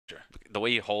The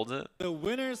way he holds it. The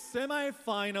winner's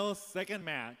semifinal second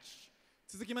match.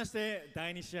 続きまして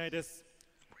第2試合です。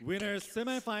Winners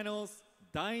semifinals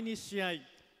第2試合。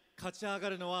勝ち上が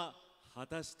るのは果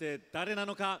たして誰な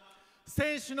のか。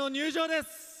選手の入場で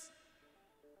す。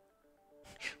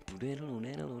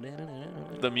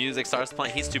The music starts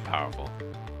playing. He's too powerful.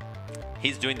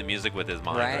 He's doing the music with his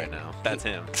mind right now. That's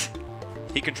him.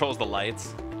 He controls the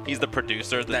lights. He's the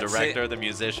producer, the director, the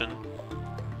musician.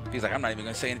 He's like, I'm not even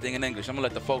going to say anything in English. I'm going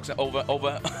to let the folks over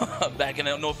back in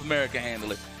North America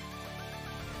handle it.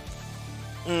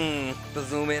 The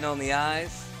zoom in on the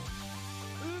eyes.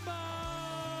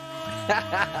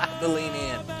 The lean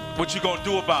in. What you gonna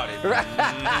do about it?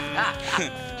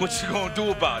 What you gonna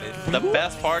do about it? The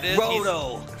best part is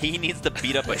he needs to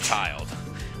beat up a child.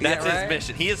 That's his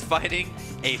mission. He is fighting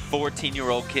a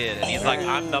 14-year-old kid, and he's like,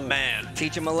 I'm the man.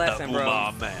 Teach him a lesson,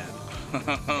 bro. Man.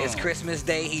 It's Christmas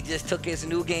Day. He just took his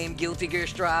new game, Guilty Gear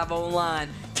Strive Online.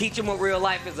 Teach him what real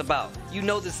life is about. You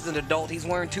know this is an adult. He's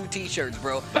wearing 2 T-shirts,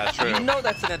 bro. That's true. You know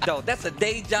that's an adult. That's a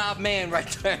day job man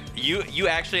right there. You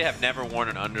actually have never worn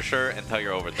an undershirt until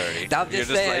you're over 30. I'm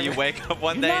just saying. Like, you wake up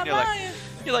one day and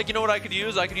you're like, you know what I could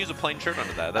use? I could use a plain shirt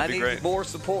under that. That'd be great. I need more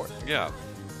support. Yeah.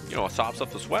 You know, it sops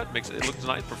up the sweat, makes it looks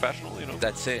nice, professional. You know.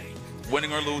 That's it.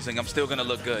 Winning or losing, I'm still gonna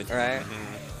look good. Right.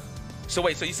 So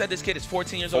wait, so you said this kid is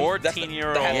 14 years old?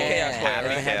 14-year-old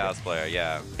Happy Chaos player,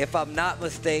 yeah. If I'm not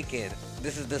mistaken,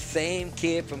 this is the same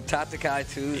kid from Tatakai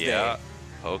Tuesday. Yeah,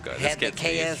 Poka. Had the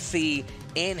KFC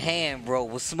in hand, bro.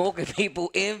 Was smoking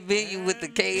people in venue with the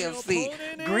KFC.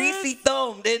 Greasy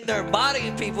thumbed in there,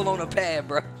 bodying people on a pad,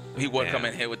 bro. He would come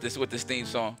in here with this theme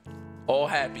song. All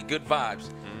happy, good vibes.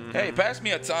 Hey, pass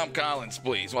me a Tom Collins,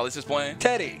 please, while this is playing.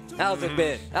 Teddy, how's it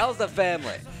been? How's the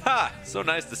family? Ha! So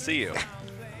nice to see you.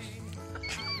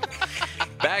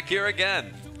 Back here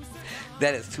again.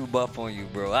 That is too buff on you,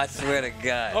 bro. I swear to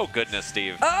God. Oh, goodness,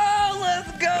 Steve. Oh, let's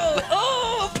go.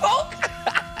 Oh, Poka.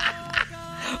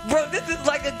 Bro, this is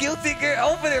like a Guilty Gear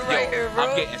opening right here, bro.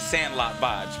 I'm getting Sandlot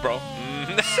vibes, bro.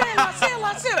 Sandlot.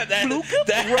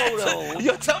 Proto.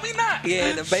 Yo, tell me not.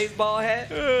 Yeah, the baseball hat.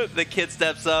 The kid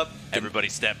steps up. Everybody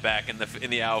step back in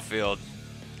the outfield.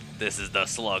 This is the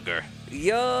slugger.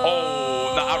 Yo.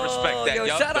 Oh, no, I respect that. Yo,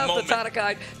 shout out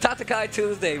to Tatakai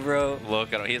Tuesday, bro.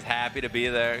 Look at him. He's happy to be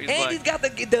there. He's got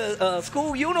the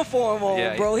school uniform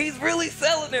on, bro. He's really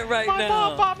selling it right now. My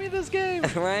mom bought me this game.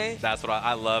 Right? That's what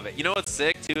I love it. You know what's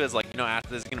sick, too, is like, you know, after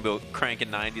this, he's going to be cranking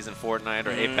 90s in Fortnite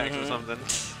or Apex or something.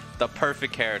 The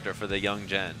perfect character for the young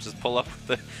gen. Just pull up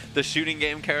the shooting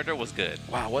game character was good.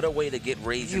 Wow, what a way to get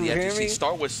raised in the FGC.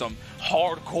 Start with some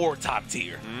hardcore top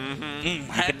tier.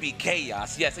 Happy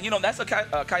Chaos. Yes, and you know, that's a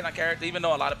kind of character, even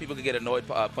though a lot of people could get annoyed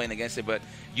playing against it, but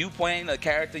you playing a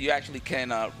character, you actually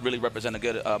can really represent a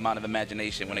good amount of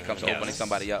imagination when it comes to opening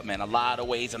somebody up, man. A lot of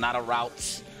ways, a lot of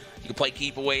routes. You can play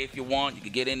keep away if you want. You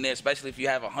can get in there, especially if you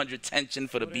have 100 tension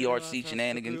for the BRC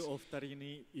shenanigans. I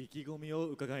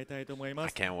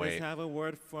can't wait.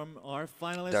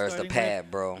 There's the pad,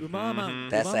 bro.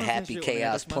 That's a Happy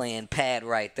Chaos playing pad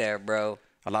right there, bro.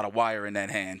 A lot of wire in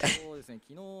that hand. Was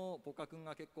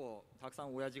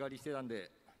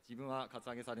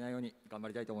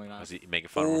he making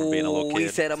fun of him for being a little kid? He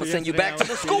said, I'm going to send you back to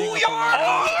the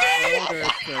schoolyard.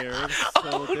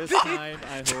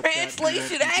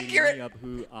 Translation accurate.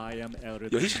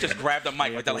 Yo, he should just grab the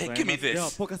mic right there. Like, hey, give me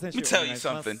this. Let me tell you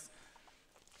something.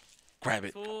 Grab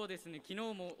it.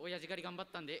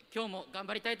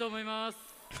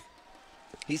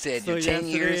 He said, you're 10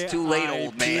 years too late,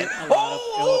 old man.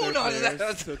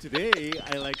 So today,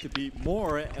 I like to beat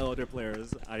more elder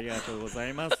players. I like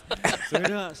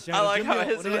how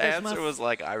his answer was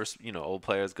like, you know, old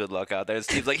players, good luck out there.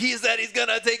 Steve's like, he said he's going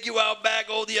to take you out back,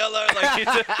 old yeller. Like,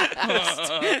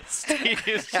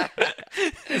 Steve's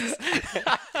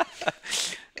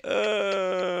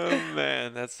oh,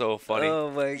 man, that's so funny.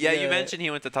 Oh, my God. Yeah, you mentioned he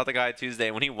went to Tatakai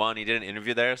Tuesday. When he won, he did an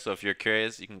interview there. So if you're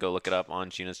curious, you can go look it up on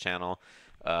Chuna's channel.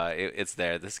 It's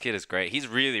there. This kid is great. He's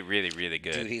really, really, really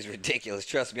good. Dude, he's ridiculous.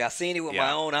 Trust me. I've seen it with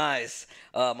my own eyes.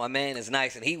 My man is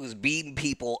nice, and he was beating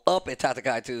people up at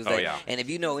Tatakai Tuesday. Oh, yeah. And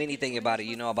if you know anything about it,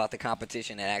 you know about the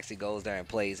competition that actually goes there and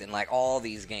plays. And, like, all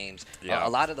these games, a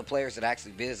lot of the players that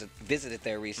actually visited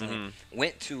there recently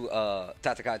went to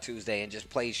Tatakai Tuesday and just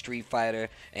played Street Fighter.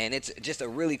 And it's just a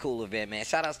really cool event, man.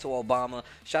 Shout-outs to Obama.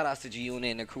 Shout-outs to Giuna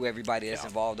and the crew, everybody that's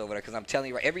involved over there. Because I'm telling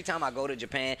you, every time I go to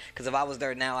Japan, because if I was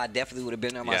there now, I definitely would have been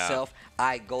been there myself.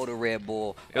 I go to Red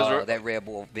Bull, that Red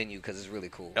Bull venue because it's really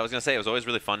cool. I was gonna say it was always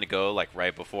really fun to go like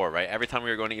right before, right? Every time we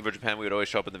were going to Evo Japan, we would always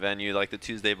show up at the venue like the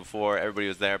Tuesday before. Everybody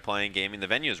was there playing, gaming. The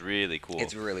venue is really cool.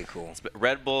 It's really cool. It's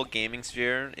Red Bull Gaming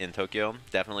Sphere in Tokyo.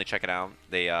 Definitely check it out.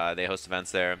 They host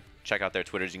events there. Check out their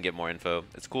Twitters. You can get more info.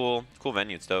 It's cool. Cool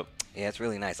venue. It's dope. Yeah, it's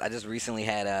really nice. I just recently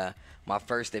had my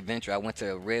first adventure. I went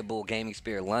to Red Bull Gaming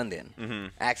Sphere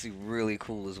London. Actually really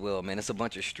cool as well, man. It's a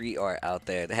bunch of street art out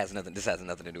there. This has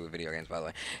nothing to do with video games, by the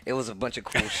way. It was a bunch of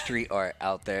cool street art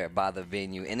out there by the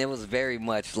venue, and it was very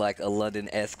much like a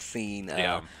London-esque scene.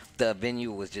 The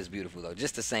venue was just beautiful, though.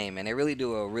 Just the same, and they really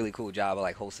do a really cool job of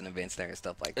like hosting events there and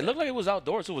stuff like that. It looked like it was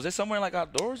outdoors. So was it somewhere like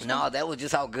outdoors? No, that was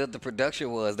just how good the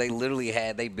production was. They literally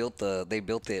they built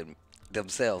it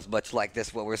themselves, much like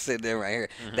this what we're sitting there right here.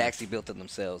 They actually built it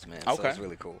themselves, man. Okay. So it's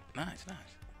really cool. Nice.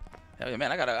 Hell yeah,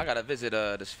 man, I gotta visit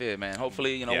the Sphere, man.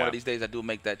 Hopefully, one of these days I do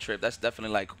make that trip. That's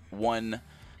definitely like one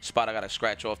spot I gotta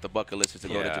scratch off the bucket list is to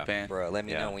go to Japan. Bro, let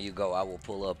me know when you go. I will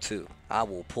pull up too.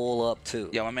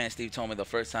 Yeah, my man Steve told me the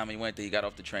first time he went there, he got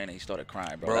off the train and he started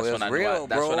crying, bro. Bro,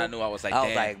 That's when I knew I was like, damn. I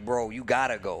was like, bro, you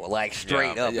gotta go. Like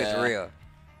straight up, it's real.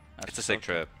 It's a sick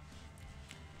trip.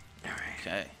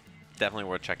 Okay. Definitely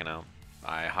worth checking out.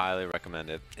 I highly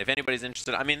recommend it. If anybody's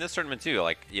interested, I mean, this tournament too,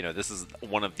 like, this is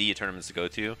one of the tournaments to go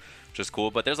to, which is cool.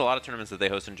 But there's a lot of tournaments that they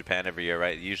host in Japan every year,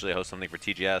 right? They usually host something for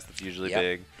TGS that's usually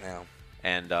big. Yeah.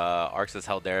 And Arcs has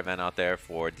held their event out there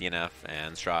for DNF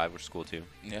and Strive, which is cool too.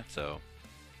 Yeah. So.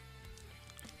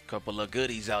 Couple of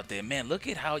goodies out there. Man, look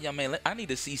at how young man. I need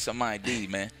to see some ID,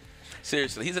 man.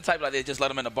 Seriously, he's the type like they just let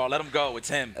him in the bar, let him go. It's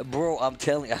him. Bro, I'm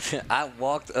telling you, I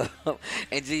walked up,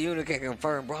 and G-Unit can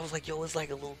confirm, bro. I was like, yo, it's like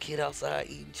a little kid outside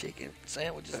eating chicken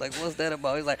sandwiches. Like, what's that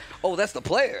about? He's like, oh, that's the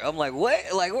player. I'm like, what?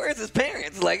 Like, where's his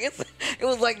parents? Like, it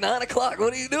was like 9 o'clock.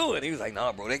 What are you doing? He was like,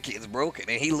 nah, bro, that kid's broken.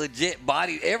 And he legit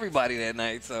bodied everybody that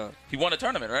night. So he won a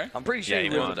tournament, right? I'm pretty sure he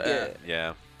won.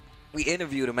 Yeah. We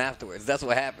interviewed him afterwards. That's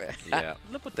what happened. Yeah.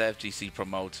 Look what the FGC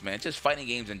promotes, man. Just fighting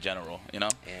games in general, Yeah.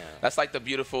 That's like the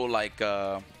beautiful,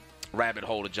 rabbit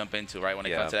hole to jump into, right, when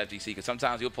it comes to FGC. Because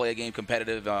sometimes you'll play a game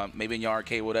competitive, maybe in your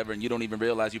arcade, whatever, and you don't even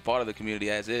realize you're part of the community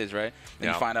as is, right? Then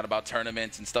you find out about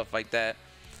tournaments and stuff like that.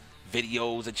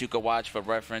 Videos that you could watch for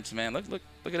reference, man. Look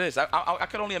at this. I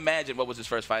could only imagine what was his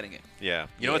first fighting game. Yeah.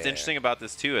 You know what's interesting about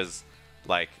this, too, is,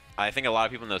 like, I think a lot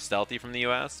of people know Stealthy from the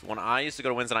U.S. When I used to go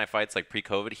to Wednesday Night Fights, like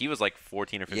pre-COVID, he was like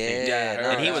 14 or 15.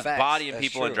 Yeah, and he was bodying That's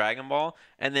people true. in Dragon Ball.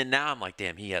 And then now I'm like,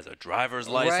 damn, he has a driver's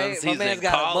license. Right? He's My man's in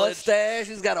got college. a mustache.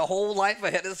 He's got a whole life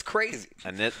ahead. It's crazy.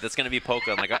 And that's going to be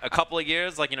Poka. In like a couple of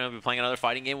years, like, we'll be playing another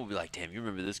fighting game. We'll be like, damn, you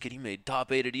remember this kid? He made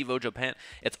top 8 at Evo Japan.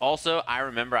 It's also, I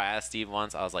remember I asked Steve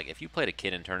once, I was like, if you played a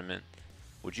kid in tournament,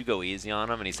 would you go easy on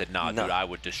him? And he said, nah, dude, I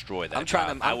would destroy that I'm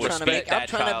trying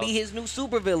to be his new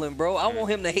supervillain, bro. I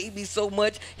want him to hate me so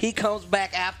much he comes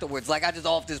back afterwards. Like, I just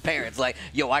offed his parents. Like,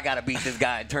 yo, I got to beat this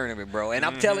guy in tournament, bro. And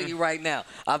I'm telling you right now,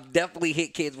 I've definitely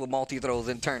hit kids with multi-throws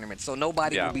in tournaments, so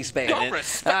nobody will be spared.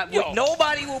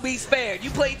 Nobody will be spared. You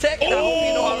play Tekken, I hope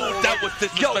you know how that was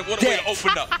disrespect. What a way to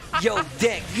open up. Yo,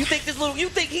 Deck, you think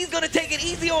he's going to take it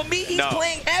easy on me? He's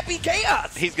playing Happy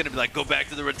Chaos. He's going to be like, go back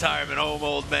to the retirement home,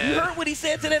 old man. You heard what he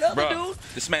said to that other dude?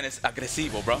 This man is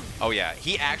agresivo, bro. Oh, yeah.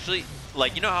 He actually,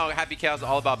 like, you know how Happy Chaos is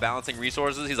all about balancing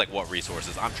resources? He's like, what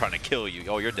resources? I'm trying to kill you.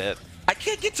 Oh, you're dead. I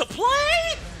can't get to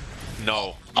play?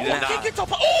 No. I can't get to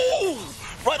play. Oh!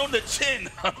 Right on the chin.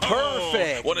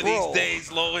 Perfect. One of these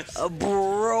days, Lois.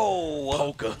 Bro.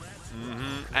 Poka.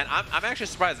 And I'm actually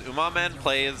surprised. Umaaman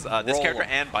plays this character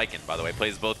and Baiken, by the way,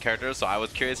 plays both characters. So I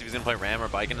was curious if he's going to play Ram or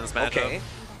Baiken in this matchup. Okay.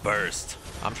 Burst.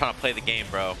 I'm trying to play the game,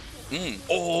 bro.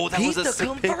 Oh, that was a sick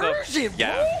conversion, pickup.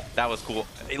 Yeah, that was cool.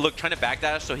 Hey, look, trying to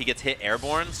backdash so he gets hit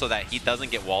airborne so that he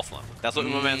doesn't get wall slump. That's what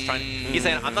Umaaman's trying. He's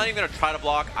saying, I'm not even going to try to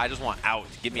block. I just want out.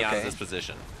 Get me out of this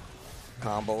position.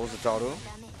 Combos, Ataru.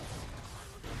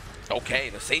 Okay,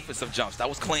 the safest of jumps. That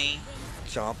was clean.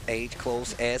 Jump, H,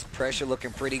 close, S, pressure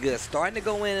looking pretty good. Starting to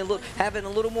go in and look, having a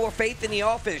little more faith in the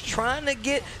offense. Trying to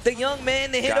get the young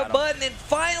man to hit a button and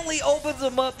finally opens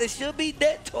him up. This should be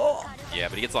dead tall. Yeah,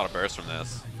 but he gets a lot of burst from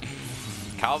this.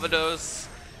 Calvados,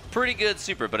 pretty good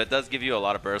super, but it does give you a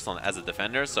lot of burst as a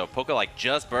defender. So Poka like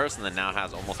just burst and then now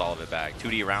has almost all of it back.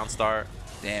 2D round start.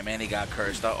 Damn, man, he got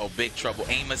cursed. Uh-oh, big trouble.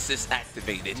 Aim assist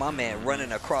activated. My man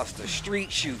running across the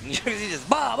street shooting. He just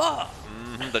bob.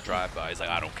 The drive-by. He's like,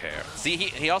 I don't care. See,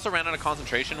 he also ran out of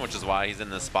concentration, which is why he's in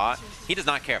this spot. He does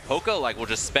not care. Poka like will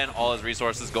just spend all his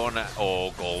resources going to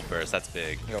gold burst. That's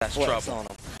big. Yo, that's trouble. On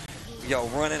him. Yo,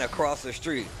 running across the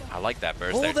street. I like that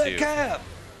burst Hold there that too. Cab.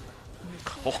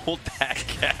 Hold that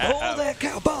cab. Hold that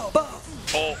cab. Bob.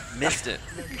 Oh, missed it.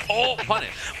 Oh,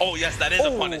 punish. Oh, yes, that is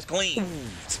a punish. Clean.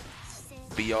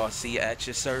 BRC at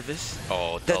your service.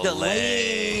 Oh, The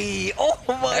delay. Oh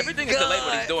my Everything God. is delayed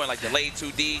what he's doing, like delayed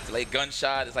 2D, delayed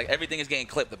gunshot. It's like everything is getting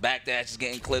clipped. The backdash is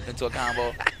getting clipped into a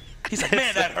combo. He's like,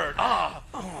 man, that hurt. I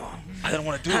don't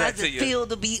want to do that How's to it you. feel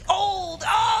to be old?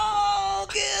 Oh,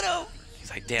 get him. He's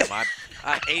like, damn, I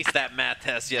aced that math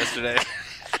test yesterday.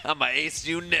 I'm gonna ace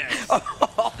you next.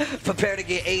 Prepare to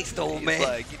get aced, old He's man.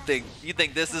 like, you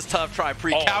think this is tough? Try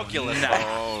pre-calculus.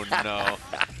 Oh, Oh no.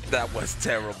 That was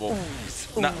terrible.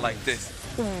 Not like this.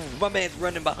 My man's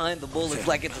running behind the bullets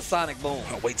like it's a sonic boom.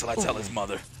 I'll wait till I tell his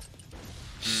mother.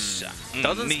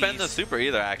 Doesn't spend the Knees. super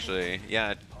either, actually.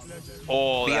 Yeah.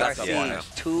 Oh, that's a BRC, punish.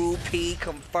 2P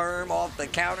confirm off the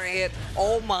counter hit.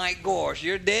 Oh my gosh,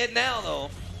 you're dead now though.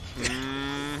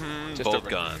 Both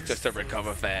guns. Just to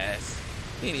recover fast.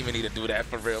 You didn't even need to do that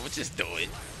for real, but just do it.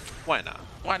 Why not?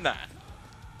 Why not?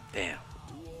 Damn.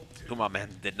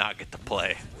 Umaaman did not get to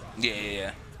play.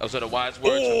 Yeah. Those are the wise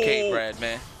words from Kate Brad,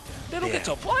 man. They don't get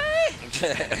to play.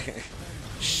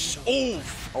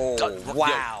 Oof. Oh,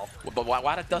 wow. Yo, but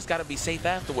why the dust got to be safe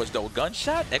afterwards, though?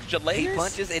 Gunshot? Extra He layers?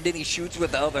 punches and then he shoots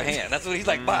with the other hand. That's what he's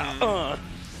like, wow.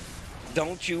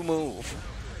 Don't you move.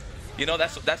 You know,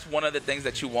 that's one of the things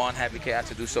that you want Happy Chaos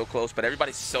to do so close, but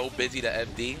everybody's so busy to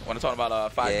FD. When I'm talking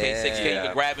about 5K, Yeah. 6K, you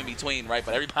can grab in between, right?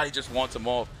 But everybody just wants them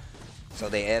off. So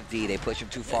they FD, they push him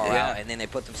too far Yeah. out, and then they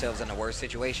put themselves in the worst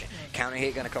situation. Counter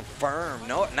hit gonna confirm.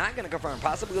 No, not gonna confirm.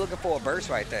 Possibly looking for a burst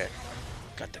right there.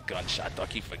 Got the gunshot, though. I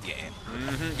keep forgetting.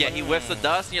 Yeah, he whiffs the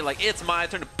dust, and you're like, it's my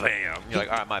turn. Bam. You're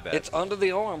like, all right, my bad. It's under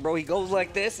the arm, bro. He goes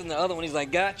like this, and the other one, he's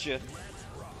like, gotcha.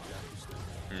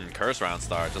 Curse round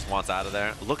star just wants out of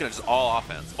there. Looking at just all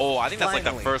offense. Oh, I think that's like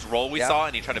the Finally. first roll we Yep. saw,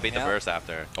 and he tried to bait the Yep. burst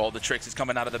after. All the tricks is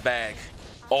coming out of the bag.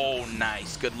 Oh,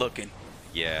 nice. Good looking.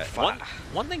 Yeah. Fuck.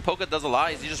 One thing Poka does a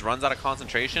lot is he just runs out of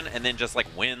concentration and then just like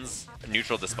wins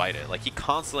neutral despite it. Like he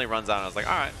constantly runs out and I was like,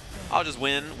 all right, I'll just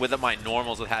win with my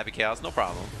normals with Happy Chaos, no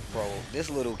problem. Bro, this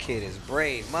little kid is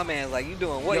brave. My man's like, you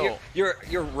doing what? Yo.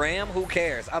 You're Ram? Who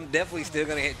cares? I'm definitely still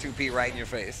gonna hit 2P right in your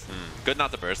face. Good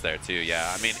not to burst there too,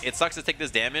 yeah. I mean, it sucks to take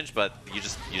this damage, but you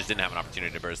just didn't have an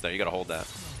opportunity to burst there. You gotta hold that.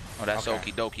 Oh, that's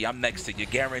Okay. okie dokie. I'm next to you,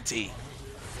 guarantee.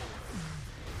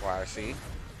 YRC?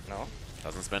 No?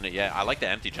 Doesn't spend it yet. I like the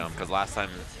empty jump because last time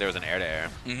there was an air-to-air.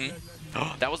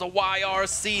 That was a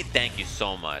YRC. Thank you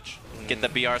so much. Get the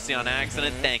BRC on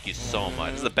accident. Thank you so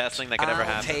much. It's the best thing that could ever I'll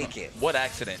happen. take it. What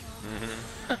accident?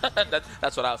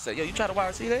 That's what I'll say. Yo, you try to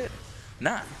YRC that?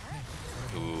 Nah.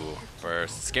 Ooh,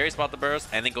 burst. Scary spot the burst,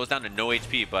 and then goes down to no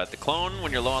HP. But the clone,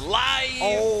 when you're low on life.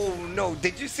 Oh, no.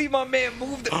 Did you see my man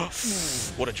move the...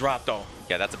 What a drop, though.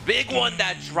 Yeah, that's a big one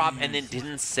that dropped and then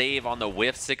didn't save on the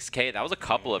whiff 6K. That was a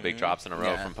couple of big drops in a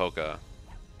row Yeah. from Poka.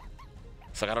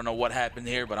 It's like, I don't know what happened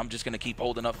here, but I'm just going to keep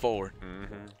holding up forward.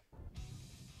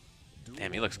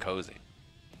 Damn, he looks cozy.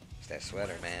 It's that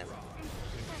sweater, man.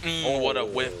 Oh, what a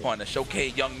whiff punish. Okay,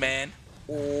 young man.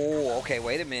 Oh, okay.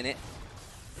 Wait a minute.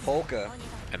 Poka.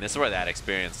 And this is where that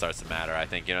experience starts to matter, I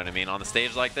think. You know what I mean? On the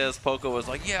stage like this, Poka was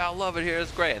like, yeah, I love it here.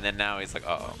 It's great. And then now he's like,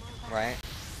 uh-oh. Right?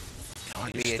 Oh,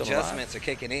 you're The still adjustments are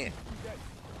kicking in.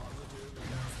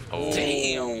 Oh.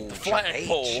 Damn, the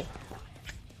flagpole.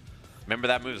 Remember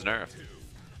that move's nerfed.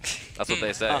 That's what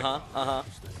they say.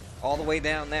 All the way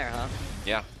down there, huh?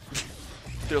 Yeah.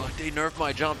 They're like, they nerfed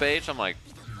my jump H. I'm like,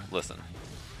 listen,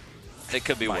 it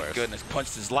could be My worse. goodness,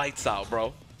 punched his lights out,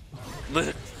 bro.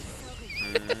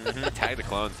 Tag the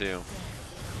clone, too.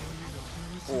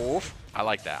 Oof. I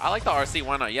like that. I like the RC.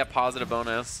 Why not? Yeah, positive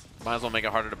bonus. Might as well make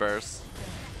it harder to burst.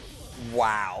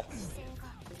 Wow.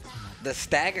 The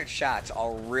staggered shots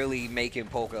are really making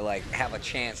Poka like have a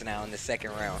chance now in the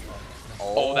second round.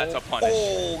 Oh, that's a punish.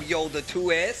 Oh, yo, the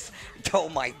 2S. Oh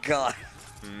my God.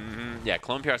 Yeah,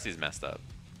 clone PRC is messed up.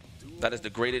 That is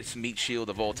the greatest meat shield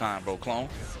of all time, bro. Clone.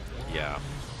 Yeah.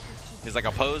 He's like,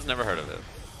 oppose, never heard of it.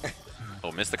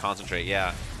 Oh, missed the concentrate,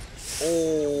 yeah.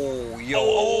 Oh, yo.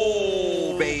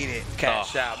 Oh, bait it.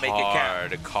 Cash out, make it count.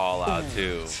 Hard to call out,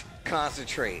 too.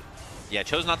 Concentrate. Yeah,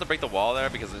 chose not to break the wall there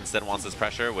because it instead wants this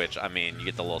pressure, which, I mean, you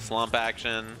get the little slump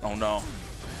action. Oh, no.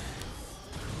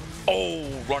 Oh,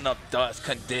 run up dust,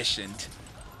 conditioned.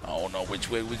 Oh, no, which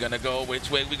way we gonna go? Which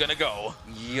way we gonna go?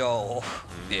 Yo.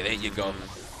 Yeah, there you go.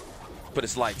 Put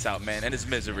his lights out, man, and his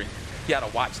misery. You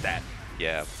gotta watch that.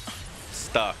 Yeah.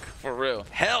 Stuck. For real.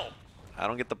 Help! I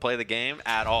don't get to play the game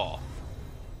at all.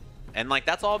 And, like,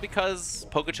 that's all because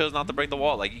Poka chose not to break the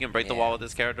wall. Like, you can break the wall with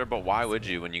this character, but why would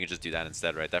you when you can just do that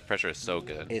instead, right? That pressure is so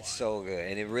good. It's so good,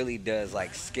 and it really does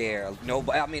like scare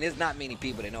nobody. I mean, there's not many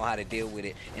people that know how to deal with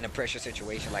it in a pressure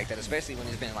situation like that, especially when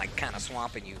it's been like kind of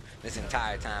swamping you this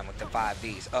entire time with the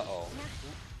 5Ds. Uh-oh.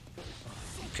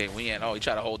 Okay, we ain't. Oh, he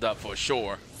tried to hold up for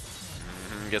sure.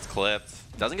 Gets clipped.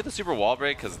 Doesn't get the super wall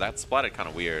break because that splatted kind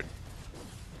of weird.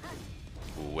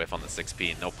 Ooh, whiff on the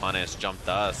 6P. No punish. Jump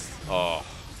dust. Oh.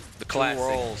 The classic. 2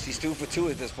 rolls. He's 2 for 2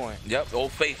 at this point. Yep,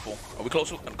 Old Faithful. Are we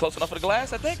close enough for the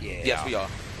glass, I think? Yeah. Yes, we are.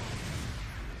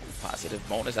 Positive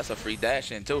bonus. That's a free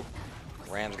dash in, too.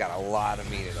 Ram's got a lot of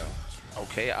meter, though.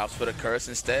 Okay, opts for the curse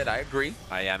instead. I agree.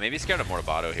 Yeah, maybe scared of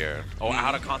Mortabato here. Oh,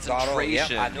 out of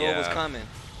concentration. Yep, I knew it was coming.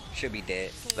 Should be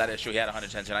dead. That is true. He had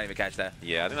 100 tension. I didn't even catch that.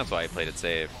 Yeah, I think that's why he played it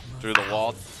safe. Through the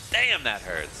wall. Damn, that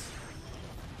hurts.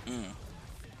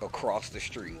 Across the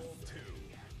street.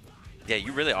 Yeah,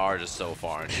 you really are just so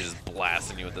far, and she's just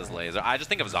blasting you with this laser. I just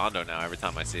think of Zondo now every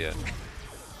time I see it.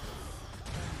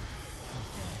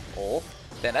 Oh,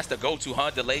 then that's the go-to, huh?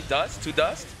 Delayed dust, 2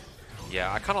 dust.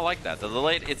 Yeah, I kind of like that. The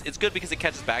delayed, it's good because it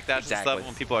catches backdash and stuff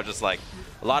when people are just like,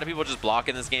 a lot of people just block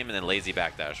in this game and then lazy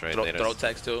backdash, right? Throw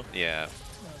text too. Yeah.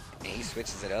 And he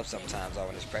switches it up sometimes when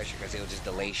there's pressure because he'll just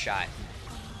delay shot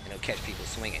and he'll catch people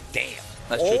swinging. Damn.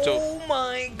 That's true too. Oh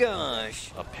my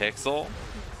gosh. A pixel.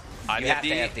 You have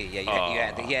the FD.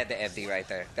 Yeah, he had the FD right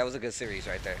there. That was a good series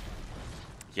right there.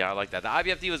 Yeah, I like that. The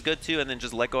IBFD was good too, and then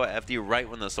just let go of FD right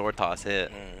when the sword toss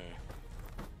hit.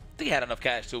 I think he had enough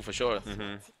cash too, for sure.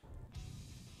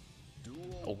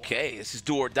 Okay, this is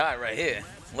do or die right here.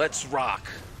 Let's rock.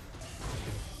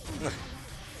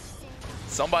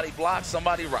 Somebody blocks,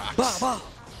 somebody rocks. Bah, bah.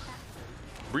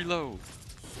 Reload.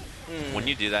 When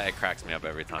you do that, it cracks me up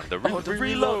every time. The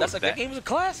reload. That's like that game was a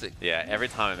classic. Yeah, every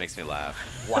time it makes me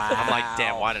laugh. Wow. I'm like,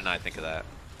 damn, why didn't I think of that?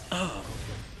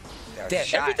 Damn,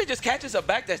 everything just catches a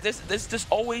back. There's just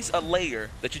always a layer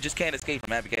that you just can't escape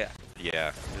from ABK.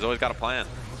 Yeah, he's always got a plan.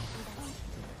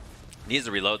 Needs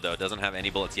to reload though. Doesn't have any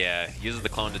bullets. Yeah, uses the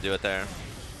clone to do it there.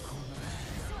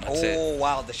 That's it.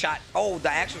 Wow, the shot. Oh, the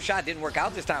actual shot didn't work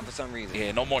out this time for some reason.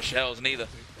 Yeah, no more shells neither.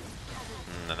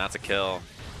 And that's a kill.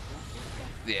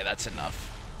 Yeah, that's enough.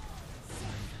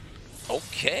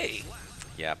 Okay.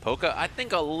 Yeah, Poka, I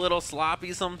think a little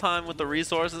sloppy sometime with the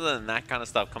resources, and that kind of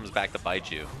stuff comes back to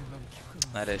bite you.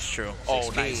 That is true. 6P, Oh,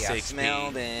 nice 6P. I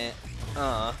smelled it.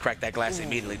 Crack that glass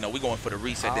immediately. No, we're going for the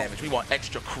reset damage. We want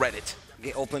extra credit.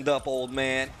 Get opened up, old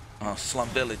man. Slum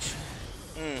Village.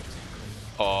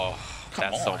 Oh,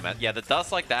 Come that's so on. mad. Yeah, the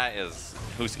dust like that is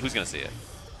who's gonna see it?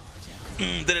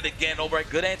 Did it again. Over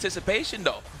good anticipation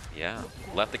though. Yeah,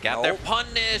 left the gap there.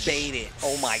 Punish. Bait it.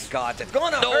 Oh my God, that's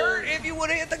gonna hurt if you would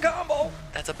have hit the combo.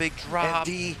 That's a big drop.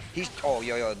 FD.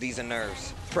 Yo, these are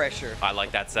nerves. Pressure. I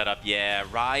like that setup. Yeah,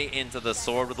 right into the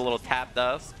sword with a little tap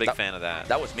dust. Big fan of that.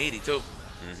 That was meaty too.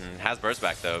 Has burst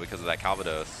back though because of that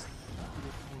Calvados.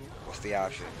 What's the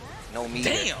option? No meter.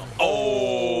 Damn.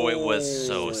 Oh, it was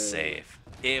so safe.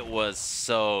 It was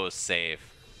so safe.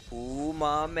 Ooh,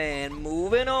 my man,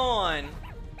 moving on.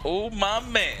 Oh my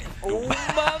man. Oh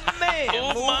my man.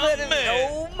 Oh my man.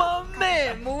 Oh my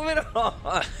man, moving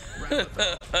on.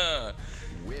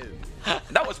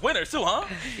 That was winners too, huh?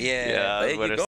 Yeah. Yeah, there you go.